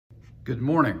Good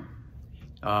morning.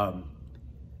 I'm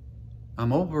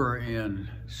over in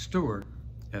Stewart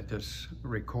at this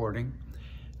recording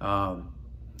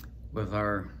with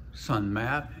our son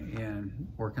Matt and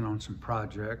working on some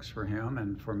projects for him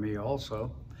and for me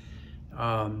also.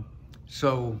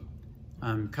 So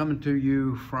I'm coming to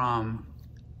you from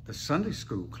the Sunday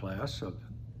school class of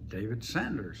David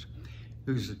Sanders,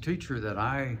 who's the teacher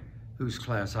whose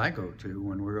class I go to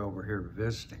when we're over here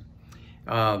visiting.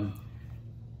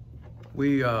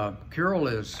 Carol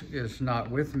is not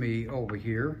with me over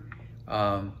here,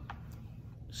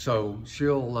 so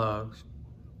she'll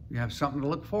you have something to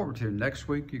look forward to. Next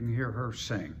week you can hear her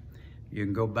sing. You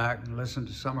can go back and listen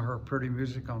to some of her pretty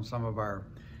music on some of our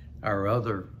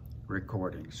other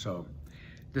recordings. So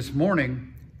this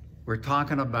morning we're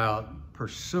talking about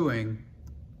pursuing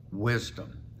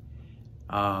wisdom,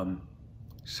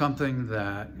 something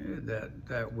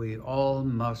that we all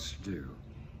must do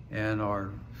and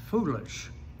are foolish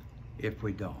if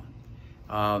we don't.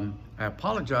 I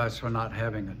apologize for not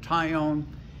having a tie on,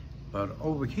 but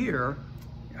over here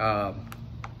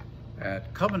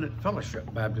at Covenant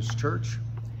Fellowship Baptist Church,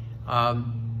 I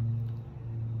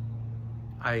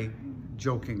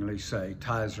jokingly say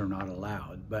ties are not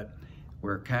allowed, but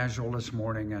we're casual this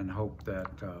morning and hope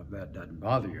that that doesn't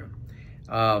bother you.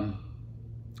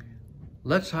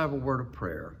 Let's have a word of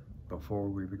prayer before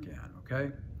we begin,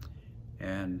 okay?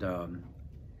 And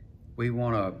we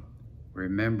want to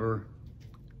remember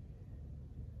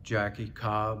Jackie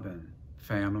Cobb and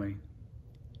family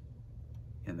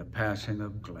in the passing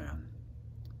of Glenn.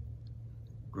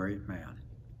 Great man.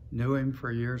 Knew him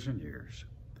for years and years.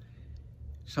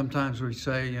 Sometimes we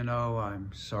say, you know,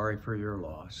 I'm sorry for your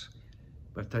loss,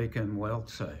 but they can well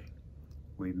say,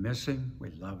 we miss him,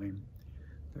 we love him.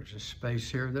 There's a space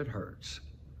here that hurts,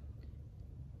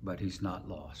 but he's not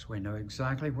lost. We know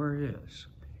exactly where he is.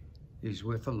 He's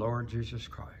with the Lord Jesus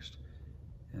Christ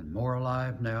and more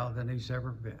alive now than he's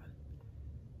ever been.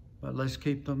 But let's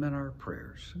keep them in our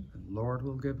prayers. The Lord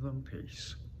will give them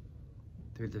peace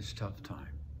through this tough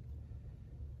time.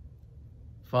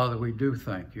 Father, we do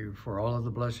thank you for all of the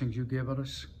blessings you've given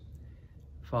us.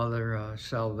 Father,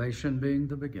 salvation being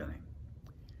the beginning.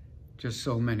 Just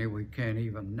so many we can't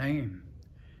even name.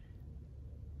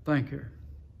 Thank you.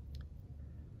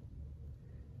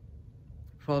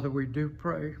 Father, we do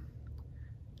pray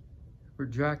for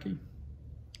Jackie,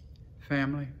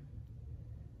 family.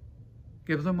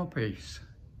 Give them a peace.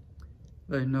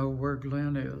 They know where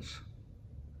Glenn is,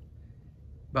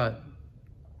 but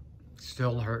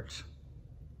still hurts.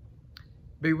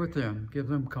 Be with them, give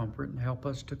them comfort, and help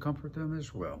us to comfort them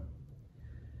as well.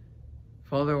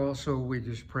 Father, also we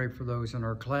just pray for those in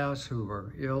our class who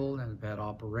are ill and have had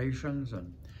operations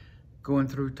and going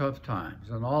through tough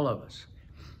times, and all of us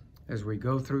as we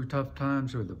go through tough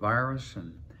times with the virus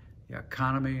and the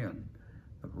economy and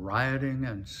the rioting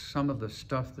and some of the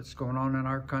stuff that's going on in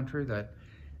our country that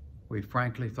we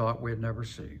frankly thought we'd never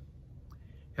see.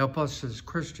 Help us as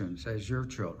Christians, as your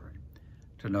children,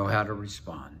 to know how to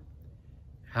respond,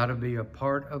 how to be a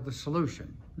part of the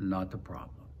solution, not the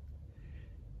problem.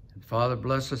 And Father,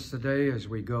 bless us today as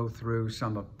we go through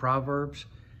some of Proverbs,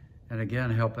 and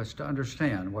again, help us to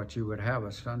understand what you would have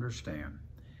us to understand.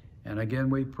 And again,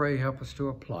 we pray, help us to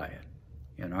apply it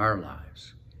in our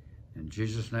lives. In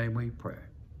Jesus' name we pray.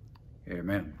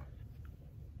 Amen.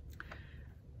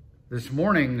 This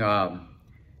morning,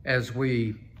 as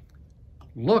we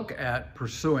look at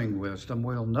pursuing wisdom,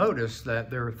 we'll notice that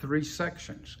there are three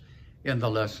sections in the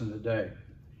lesson today.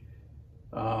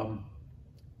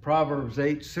 Proverbs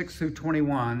 8, 6 through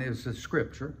 21 is the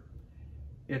scripture.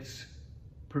 It's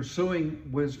pursuing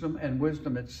wisdom, and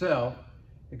wisdom itself,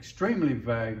 extremely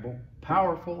valuable,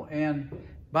 powerful, and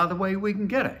by the way, we can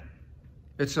get it.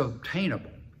 It's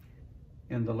obtainable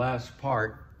in the last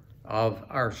part of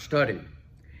our study.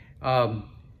 I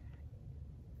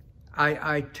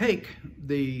take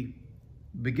the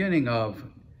beginning of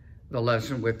the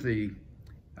lesson with the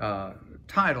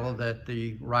title that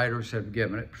the writers have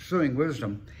given it, Pursuing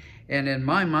Wisdom. And in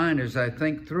my mind, as I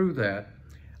think through that,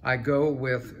 I go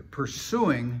with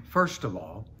pursuing, first of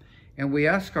all, and we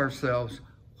ask ourselves,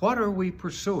 what are we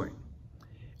pursuing?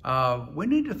 We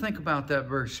need to think about that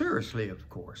very seriously, of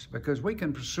course, because we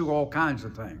can pursue all kinds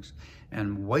of things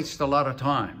and waste a lot of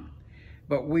time.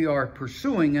 But we are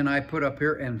pursuing, and I put up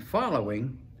here, and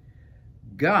following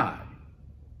God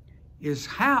is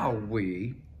how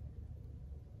we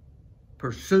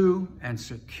pursue and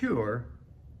secure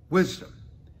wisdom.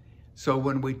 So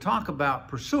when we talk about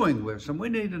pursuing wisdom, we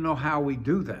need to know how we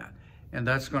do that. And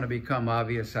that's going to become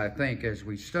obvious, I think, as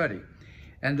we study.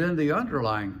 And then the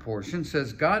underlying portion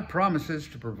says, God promises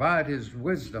to provide his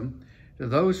wisdom to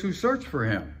those who search for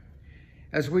him.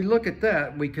 As we look at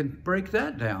that, we can break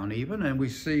that down even, and we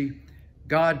see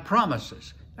God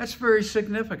promises. That's very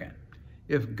significant.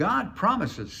 If God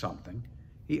promises something,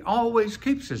 he always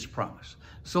keeps his promise.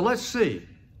 So let's see,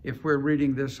 if we're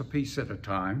reading this a piece at a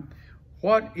time,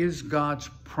 what is God's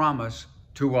promise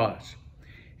to us?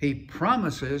 He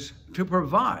promises to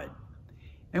provide.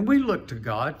 And we look to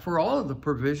God for all of the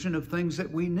provision of things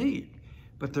that we need.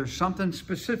 But there's something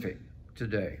specific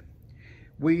today.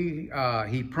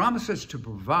 He promises to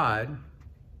provide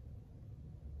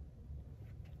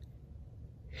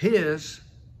his,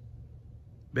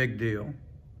 big deal,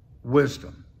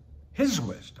 wisdom, his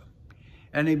wisdom.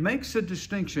 And he makes a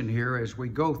distinction here as we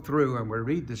go through and we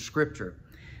read the scripture.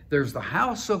 There's the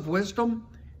house of wisdom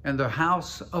and the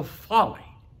house of folly.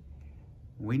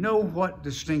 We know what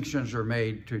distinctions are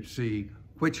made to see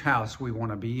which house we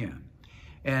want to be in.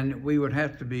 And we would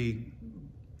have to be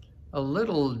a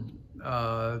little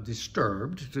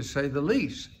disturbed, to say the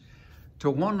least, to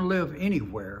want to live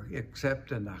anywhere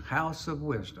except in the house of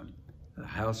wisdom, the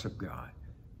house of God,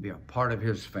 be a part of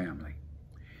his family.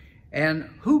 And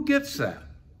who gets that?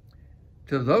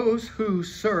 To those who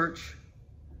search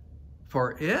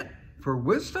for it, for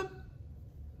wisdom?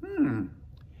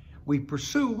 We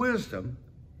pursue wisdom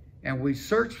and we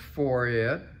search for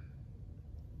it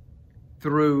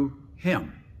through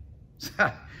him.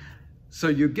 So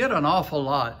you get an awful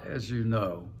lot, as you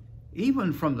know,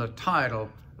 even from the title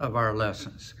of our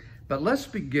lessons. But let's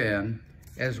begin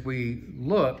as we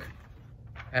look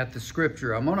at the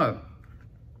scripture. I'm gonna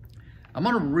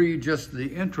read just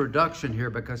the introduction here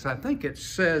because I think it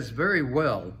says very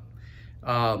well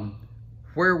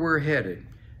where we're headed.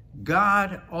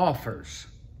 God offers,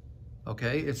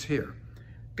 okay, it's here.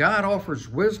 God offers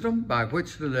wisdom by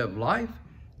which to live life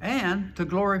and to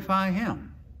glorify him.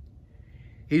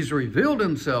 He's revealed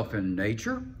himself in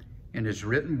nature, in his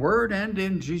written word, and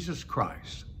in Jesus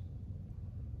Christ.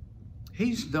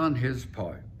 He's done his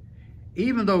part.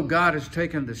 Even though God has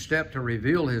taken the step to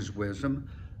reveal his wisdom,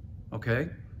 okay,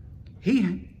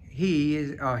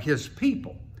 his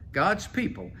people, God's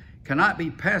people, cannot be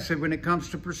passive when it comes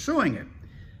to pursuing it.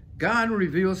 God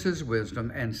reveals his wisdom,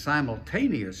 and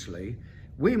simultaneously,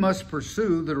 we must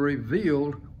pursue the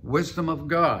revealed wisdom of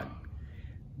God.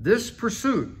 This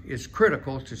pursuit is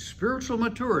critical to spiritual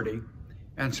maturity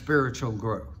and spiritual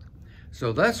growth.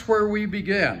 So that's where we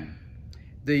begin.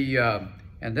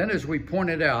 And then as we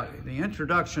pointed out, the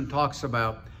introduction talks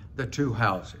about the two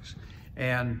houses.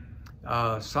 And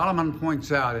Solomon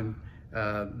points out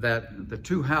that the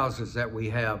two houses that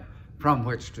we have from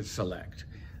which to select,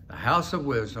 the house of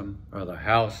wisdom or the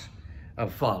house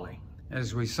of folly.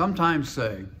 As we sometimes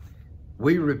say,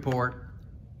 we report,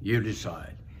 you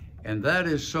decide. And that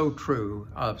is so true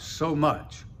of so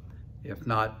much, if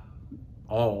not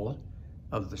all,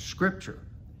 of the scripture.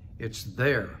 It's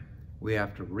there. We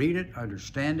have to read it,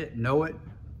 understand it, know it,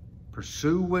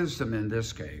 pursue wisdom in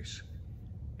this case,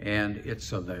 and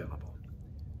it's available.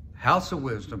 House of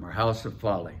wisdom or house of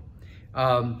folly.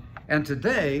 And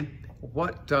today,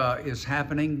 what is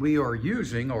happening, we are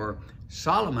using, or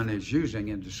Solomon is using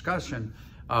in discussion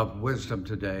of wisdom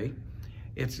today,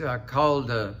 it's called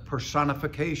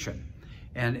personification.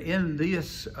 And in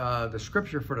this, the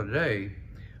scripture for today,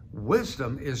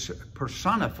 wisdom is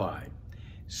personified,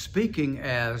 speaking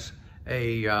as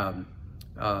a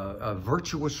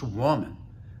virtuous woman.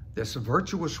 This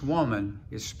virtuous woman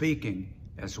is speaking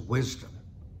as wisdom.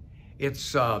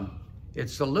 It's a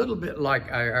little bit like,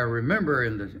 I remember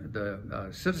in the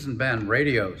citizen band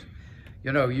radios,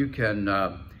 you know, you can,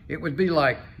 it would be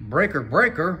like, breaker,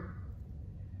 breaker,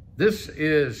 this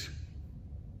is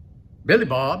Billy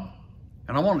Bob,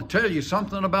 and I want to tell you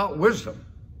something about wisdom.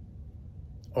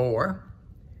 Or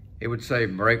it would say,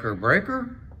 breaker,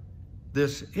 breaker,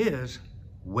 this is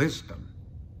wisdom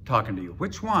talking to you.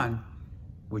 Which one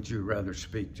would you rather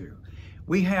speak to?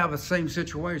 We have the same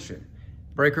situation.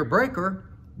 Breaker,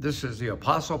 breaker, this is the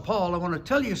Apostle Paul. I want to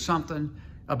tell you something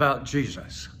about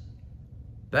Jesus.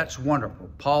 That's wonderful.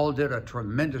 Paul did a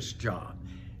tremendous job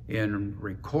in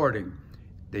recording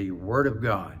the Word of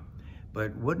God.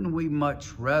 But wouldn't we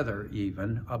much rather,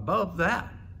 even above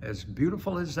that, as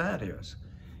beautiful as that is,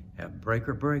 have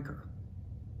breaker, breaker,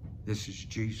 this is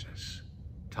Jesus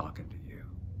talking to you?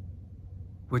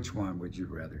 Which one would you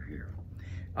rather hear?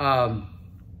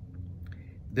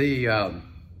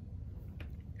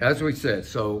 As we said,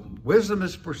 so wisdom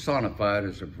is personified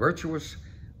as a virtuous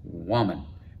woman.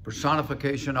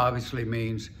 Personification obviously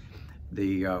means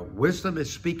the wisdom is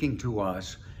speaking to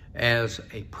us as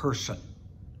a person.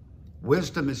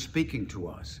 Wisdom is speaking to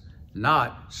us,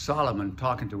 not Solomon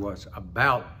talking to us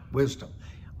about wisdom.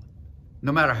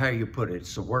 No matter how you put it,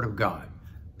 it's the Word of God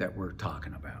that we're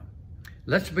talking about.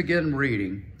 Let's begin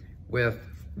reading with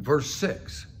verse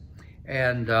 6.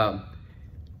 And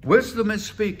wisdom is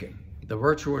speaking, the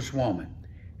virtuous woman.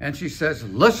 And she says,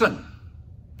 listen.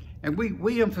 And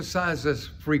we emphasize this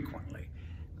frequently.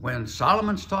 When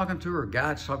Solomon's talking to her,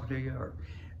 God's talking to you, or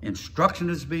instruction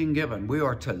is being given, we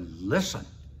are to listen,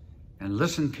 and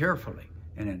listen carefully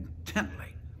and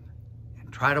intently,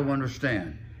 and try to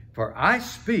understand. For I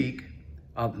speak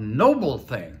of noble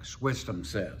things, wisdom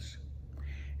says,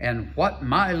 and what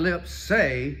my lips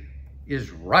say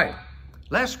is right.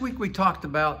 Last week we talked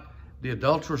about the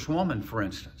adulterous woman, for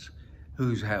instance,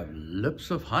 who's have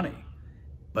lips of honey,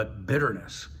 but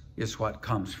bitterness is what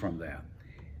comes from that.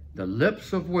 The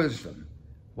lips of wisdom,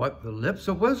 what the lips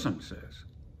of wisdom says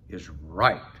is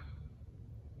right,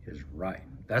 is right.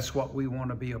 That's what we want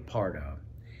to be a part of.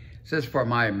 It says, for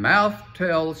my mouth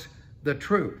tells the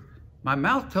truth. My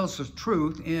mouth tells the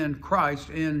truth in Christ,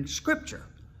 in Scripture.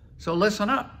 So listen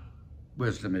up,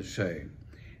 wisdom is saying.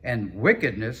 And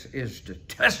wickedness is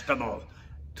detestable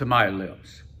to my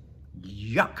lips.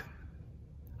 Yuck.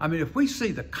 I mean, if we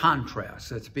see the contrast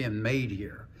that's being made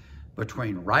here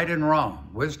between right and wrong,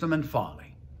 wisdom and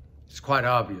folly, it's quite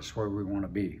obvious where we want to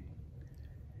be.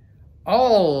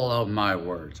 All of my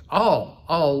words,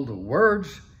 all the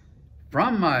words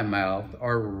from my mouth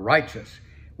are righteous.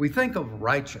 We think of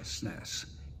righteousness.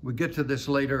 We get to this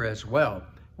later as well.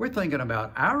 We're thinking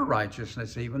about our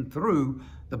righteousness even through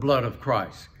the blood of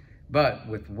Christ. But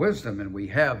with wisdom, and we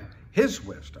have his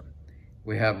wisdom,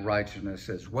 we have righteousness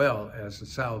as well as the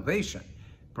salvation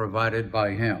provided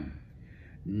by him.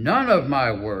 None of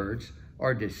my words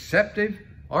are deceptive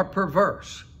or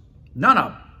perverse. None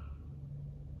of them.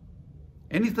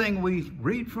 Anything we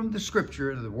read from the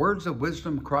Scripture, the words of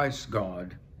wisdom, Christ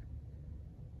God,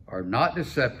 are not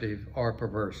deceptive or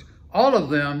perverse. All of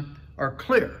them are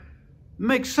clear.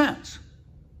 Makes sense.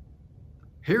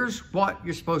 Here's what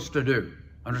you're supposed to do.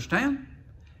 Understand?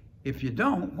 If you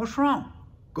don't, what's wrong?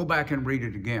 Go back and read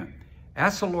it again.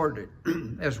 Ask the Lord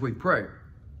as we pray,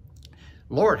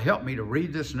 Lord, help me to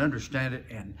read this and understand it,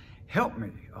 and help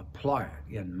me apply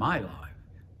it in my life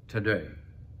today.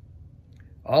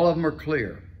 All of them are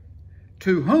clear.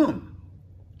 To whom?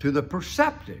 To the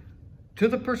perceptive. To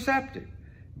the perceptive.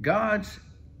 God's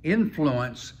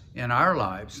influence in our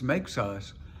lives makes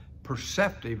us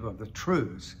perceptive of the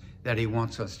truths that he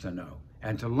wants us to know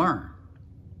and to learn.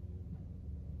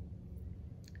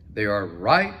 They are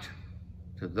right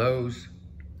to those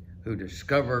who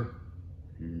discover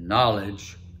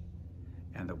knowledge.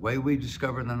 And the way we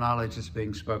discover the knowledge that's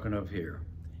being spoken of here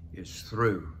is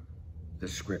through the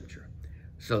Scripture.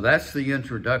 So that's the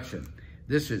introduction.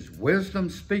 This is wisdom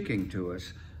speaking to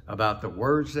us about the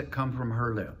words that come from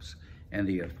her lips and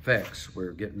the effects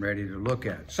we're getting ready to look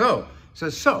at. So, it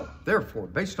says, so, therefore,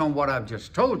 based on what I've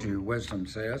just told you, wisdom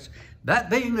says,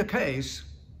 that being the case,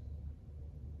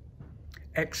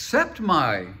 accept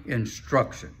my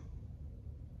instruction.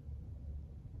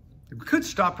 We could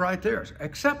stop right there.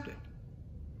 Accept it.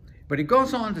 But he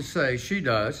goes on to say, she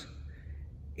does,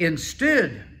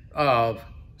 instead of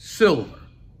silver.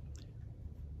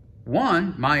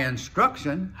 One, my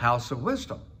instruction, house of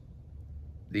wisdom.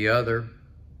 The other,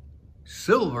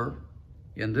 silver,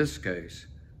 in this case,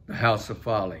 the house of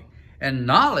folly. And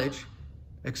knowledge,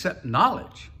 accept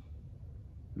knowledge,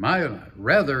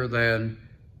 rather than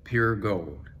pure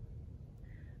gold.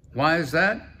 Why is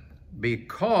that?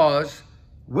 Because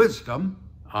wisdom,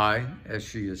 I, as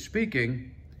she is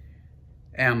speaking,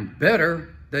 am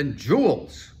better than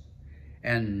jewels,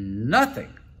 and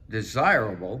nothing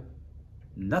desirable,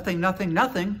 nothing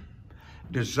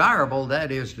desirable, that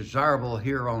is desirable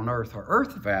here on earth, or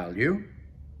earth value,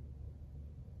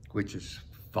 which is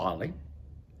folly,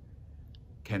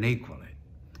 can equal it.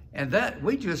 And that,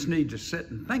 we just need to sit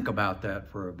and think about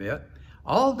that for a bit.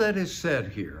 All that is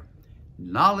said here,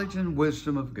 knowledge and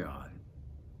wisdom of God,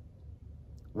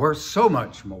 worth so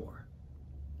much more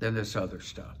than this other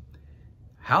stuff.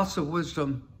 House of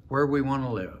wisdom, where we want to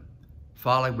live.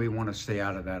 Folly, we want to stay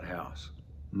out of that house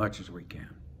much as we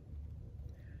can.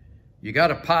 You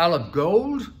got a pile of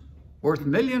gold worth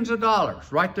millions of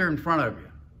dollars right there in front of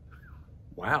you.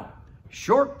 Wow.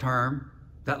 Short term,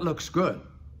 that looks good.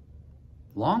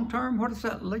 Long term, what does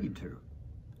that lead to?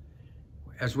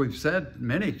 As we've said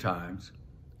many times,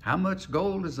 how much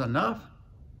gold is enough?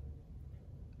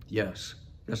 Yes,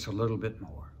 just a little bit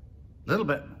more. A little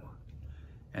bit more.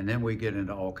 And then we get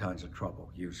into all kinds of trouble,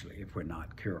 usually, if we're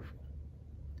not careful.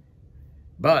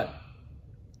 But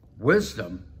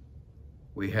wisdom,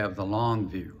 we have the long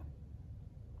view.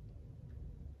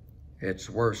 It's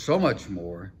worth so much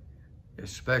more,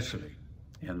 especially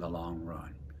in the long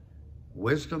run.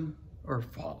 Wisdom or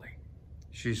folly?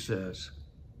 She says,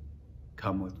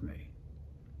 come with me.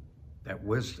 That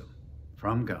wisdom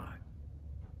from God,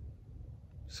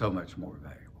 so much more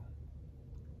valuable.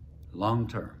 Long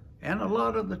term, and a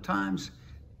lot of the times,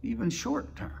 even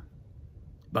short term.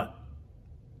 But,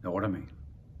 know what I mean?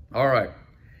 All right.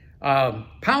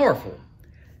 Powerful.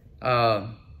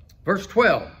 Verse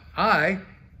 12, I,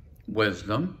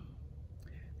 wisdom,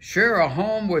 share a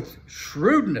home with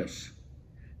shrewdness.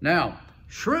 Now,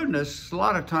 shrewdness a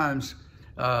lot of times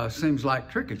seems like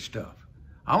tricky stuff.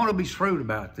 I want to be shrewd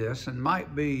about this and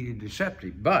might be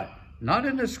deceptive, but not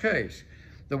in this case.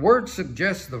 The word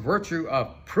suggests the virtue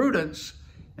of prudence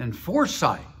and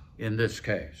foresight in this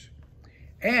case,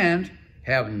 and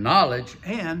have knowledge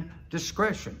and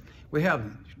discretion. We have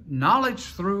knowledge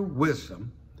through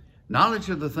wisdom, knowledge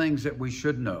of the things that we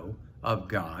should know of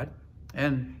God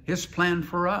and his plan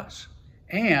for us,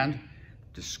 and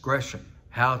discretion,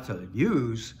 how to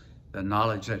use the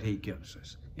knowledge that he gives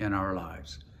us in our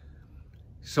lives.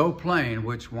 So plain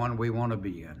which one we want to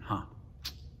be in, huh?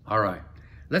 All right,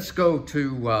 let's go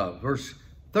to verse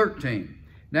 13.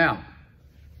 Now,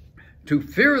 to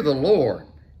fear the Lord.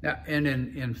 Now, and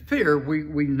in fear,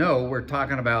 we know we're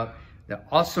talking about the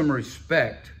awesome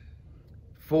respect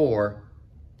for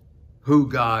who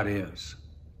God is.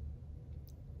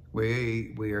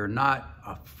 We are not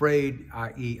afraid,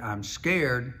 i.e., I'm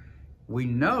scared. We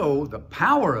know the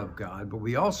power of God, but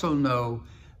we also know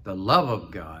the love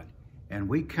of God, and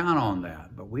we count on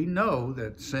that. But we know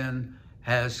that sin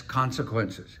has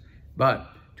consequences. But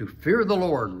to fear the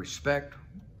Lord, respect,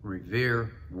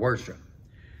 revere, worship.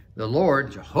 The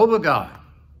Lord, Jehovah God,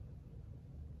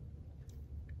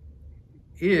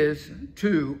 is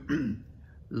to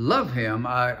love him,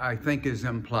 I think is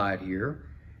implied here.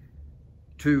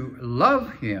 To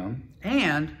love him,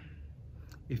 and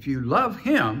if you love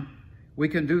him, we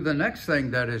can do the next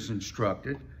thing that is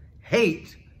instructed,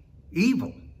 hate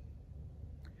evil.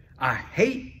 I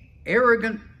hate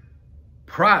arrogant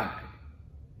pride.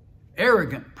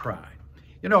 Arrogant pride.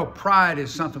 You know, pride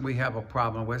is something we have a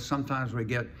problem with. Sometimes we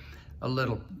get a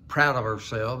little proud of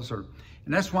ourselves, and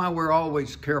that's why we're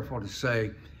always careful to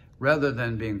say, rather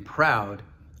than being proud,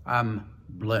 I'm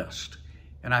blessed.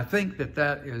 And I think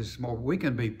that is more, we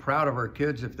can be proud of our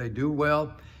kids if they do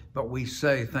well, but we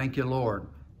say, thank you, Lord,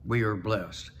 we are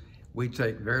blessed. We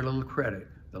take very little credit.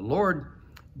 The Lord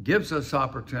gives us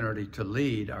opportunity to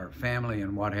lead our family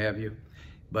and what have you,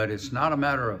 but it's not a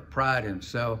matter of pride in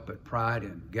self, but pride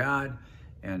in God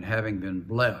and having been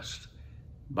blessed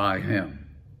by him.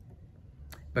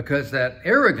 Because that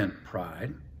arrogant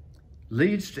pride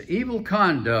leads to evil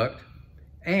conduct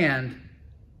and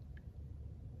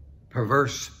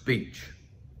perverse speech.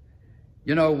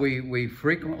 You know, we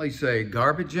frequently say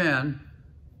garbage in,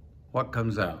 what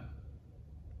comes out?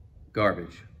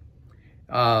 Garbage.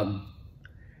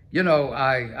 You know,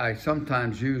 I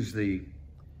sometimes use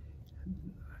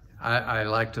I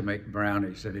like to make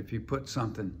brownies, that if you put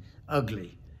something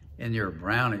ugly in your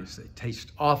brownies, they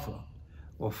taste awful.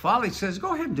 Well, folly says,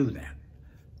 go ahead and do that.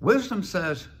 Wisdom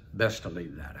says, best to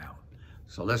leave that out.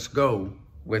 So let's go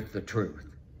with the truth.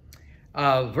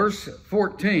 Verse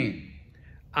 14,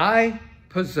 I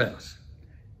possess.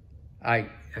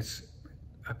 It's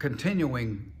a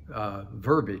continuing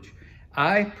verbiage.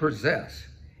 I possess,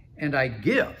 and I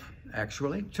give,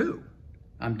 actually, too.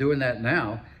 I'm doing that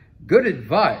now. Good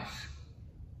advice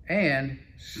and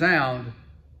sound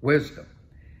wisdom.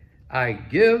 I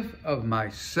give of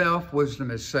myself,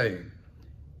 wisdom is saying,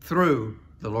 through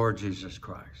the Lord Jesus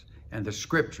Christ and the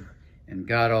Scripture and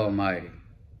God Almighty.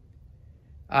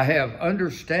 I have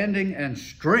understanding and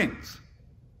strength,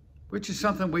 which is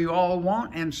something we all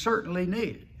want and certainly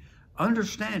need.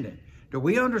 Understanding. Do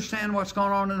we understand what's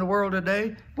going on in the world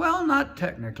today? Well, not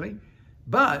technically,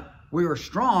 but we are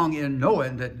strong in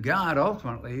knowing that God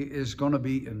ultimately is going to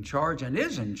be in charge and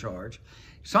is in charge.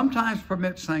 Sometimes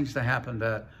permits things to happen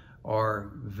that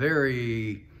are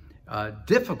very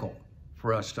difficult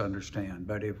for us to understand.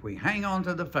 But if we hang on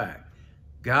to the fact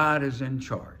God is in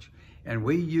charge, and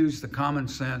we use the common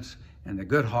sense and the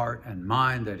good heart and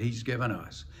mind that he's given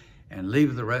us, and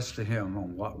leave the rest to him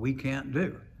on what we can't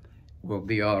do, we'll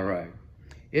be all right.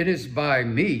 It is by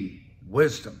me,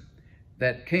 wisdom,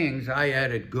 that kings, I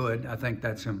added good, I think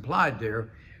that's implied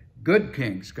there, good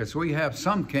kings, because we have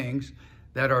some kings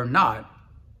that are not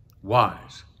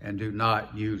wise and do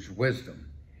not use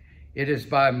wisdom. It is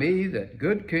by me that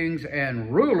good kings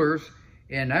and rulers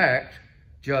enact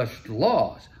just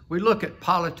laws. We look at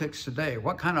politics today.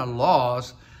 What kind of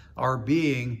laws are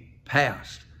being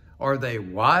passed? Are they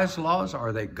wise laws?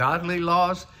 Are they godly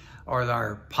laws? Are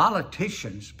our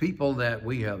politicians, people that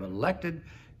we have elected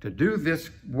to do this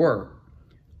work,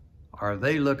 are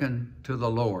they looking to the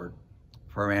Lord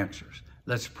for answers?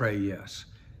 Let's pray yes.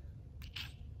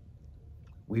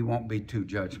 We won't be too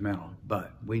judgmental,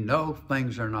 but we know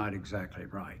things are not exactly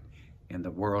right in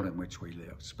the world in which we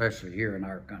live, especially here in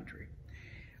our country.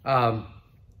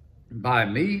 By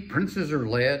me, princes are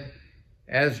led,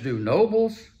 as do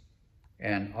nobles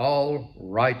and all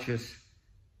righteous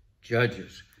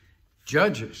judges.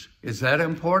 Judges, is that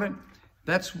important?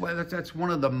 That's one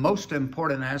of the most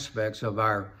important aspects of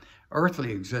our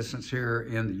earthly existence here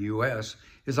in the U.S.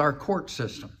 is our court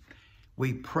system.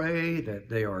 We pray that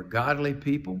they are godly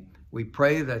people. We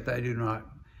pray that they do not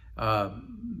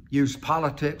use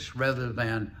politics rather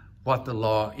than what the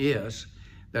law is,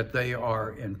 that they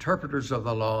are interpreters of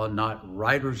the law, not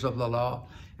writers of the law.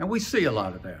 And we see a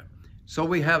lot of that. So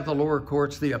we have the lower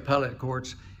courts, the appellate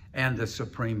courts, and the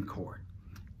Supreme Court.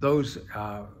 Those,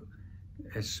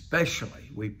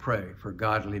 especially, we pray for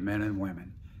godly men and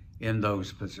women in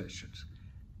those positions.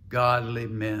 Godly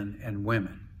men and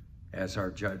women as our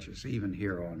judges, even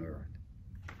here on earth.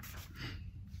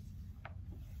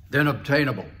 Then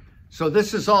obtainable. So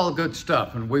this is all good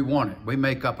stuff, and we want it. We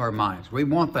make up our minds. We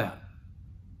want that.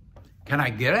 Can I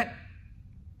get it?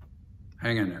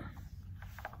 Hang in there.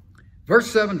 Verse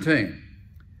 17.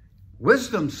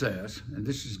 Wisdom says, and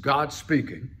this is God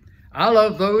speaking, I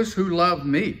love those who love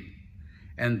me,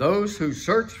 and those who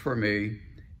search for me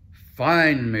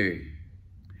find me.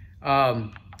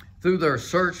 Through their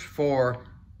search for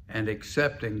and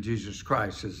accepting Jesus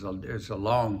Christ is a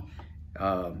long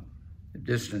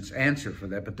distance answer for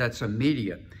that, but that's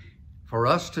immediate. For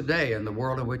us today in the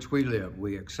world in which we live,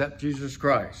 we accept Jesus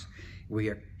Christ. We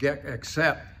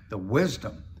accept the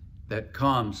wisdom that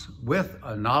comes with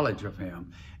a knowledge of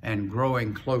him and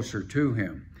growing closer to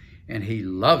him. And he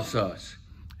loves us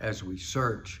as we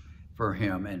search for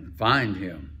him and find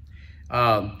him.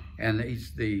 And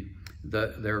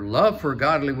their love for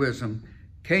godly wisdom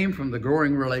came from the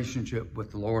growing relationship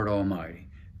with the Lord Almighty.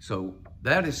 So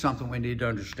that is something we need to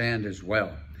understand as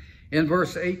well. In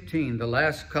verse 18, the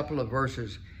last couple of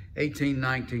verses, 18,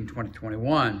 19, 20,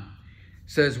 21,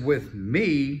 says, with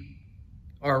me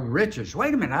are riches.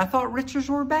 Wait a minute, I thought riches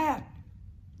were bad.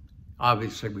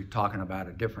 Obviously, we're talking about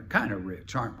a different kind of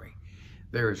rich, aren't we?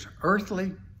 There's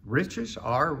earthly riches,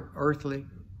 our earthly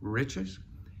riches,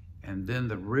 and then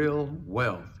the real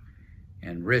wealth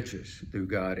and riches through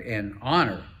God, and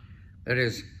honor, that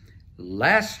is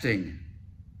lasting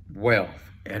wealth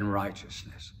and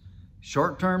righteousness.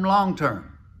 Short-term,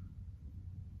 long-term.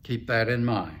 Keep that in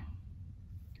mind.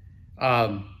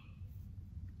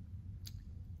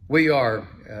 We are,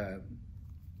 it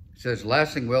says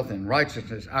lasting wealth and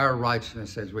righteousness. Our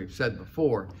righteousness, as we've said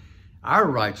before, our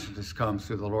righteousness comes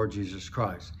through the Lord Jesus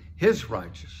Christ. His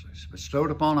righteousness bestowed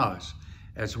upon us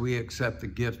as we accept the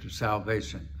gift of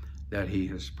salvation that he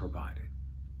has provided.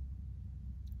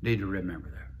 Need to remember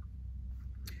that.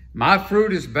 My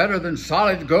fruit is better than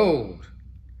solid gold,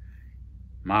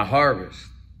 my harvest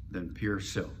than pure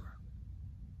silver.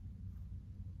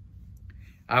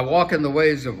 I walk in the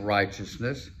ways of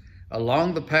righteousness,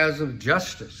 along the paths of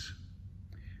justice.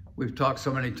 We've talked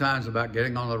so many times about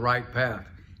getting on the right path.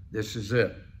 This is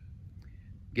it.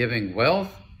 Giving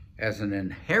wealth as an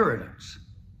inheritance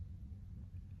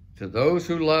to those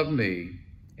who love me,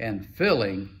 and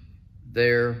filling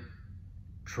their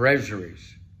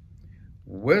treasuries.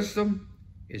 Wisdom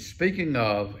is speaking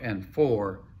of and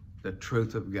for the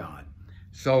truth of God.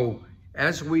 So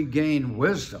as we gain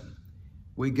wisdom,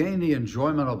 we gain the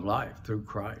enjoyment of life through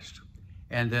Christ.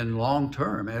 And then long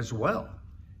term as well,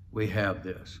 we have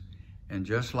this. And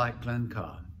just like Glenn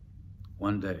Cobb,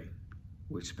 one day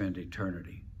we spend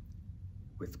eternity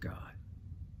with God.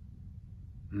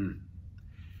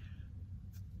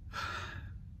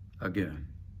 Again,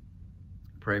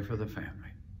 pray for the family.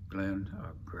 Glenn,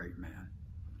 a great man.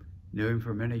 Knew him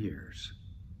for many years.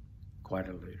 Quite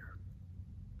a leader.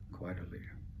 Quite a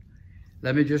leader.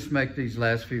 Let me just make these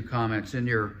last few comments. In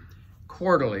your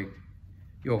quarterly,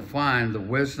 you'll find the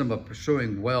wisdom of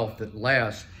pursuing wealth that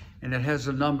lasts, and it has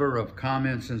a number of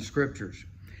comments and scriptures.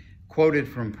 Quoted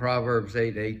from Proverbs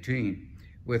 8:18.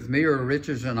 With me are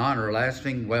riches and honor,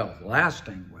 lasting wealth,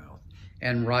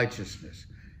 and righteousness.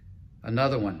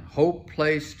 Another one, hope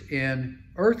placed in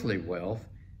earthly wealth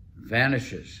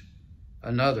vanishes.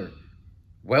 Another,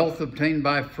 wealth obtained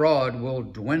by fraud will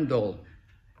dwindle.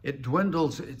 It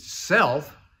dwindles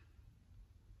itself,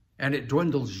 and it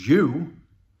dwindles you,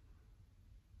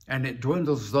 and it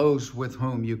dwindles those with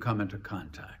whom you come into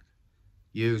contact,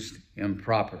 used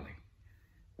improperly.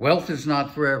 Wealth is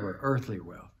not forever, earthly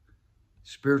wealth.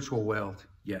 Spiritual wealth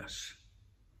Yes.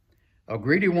 A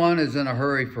greedy one is in a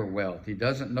hurry for wealth. He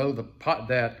doesn't know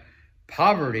that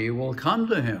poverty will come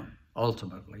to him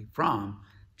ultimately from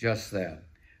just that.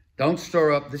 Don't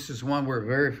store up, this is one we're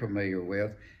very familiar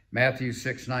with, Matthew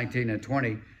 6:19 and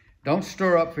 20. Don't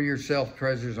store up for yourself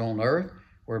treasures on earth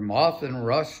where moth and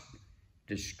rust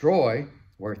destroy,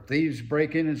 where thieves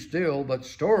break in and steal, but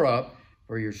store up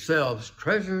for yourselves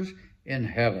treasures in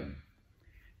heaven.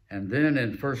 And then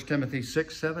in 1 Timothy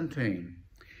 6:17,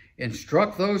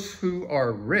 instruct those who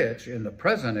are rich in the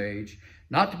present age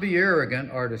not to be arrogant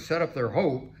or to set up their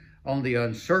hope on the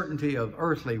uncertainty of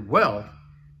earthly wealth,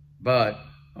 but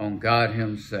on God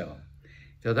himself.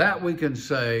 To that we can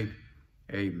say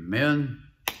amen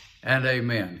and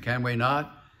amen, can we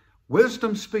not?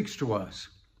 Wisdom speaks to us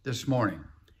this morning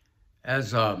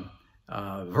as a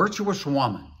virtuous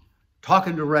woman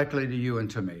talking directly to you and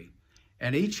to me.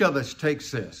 And each of us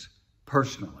takes this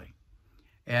personally.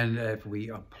 And if we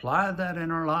apply that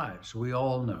in our lives, we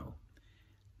all know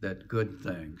that good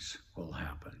things will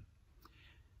happen.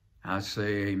 I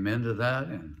say amen to that,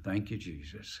 and thank you,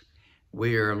 Jesus.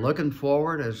 We are looking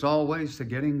forward, as always, to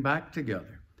getting back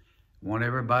together. Want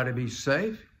everybody to be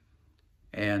safe,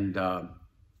 and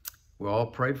we'll all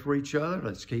pray for each other.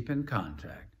 Let's keep in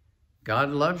contact. God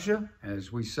loves you,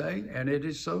 as we say, and it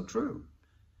is so true.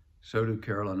 So do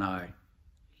Carol and I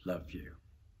love you.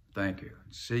 Thank you.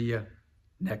 See you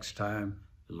next time,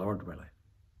 Lord willing.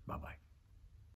 Bye-bye.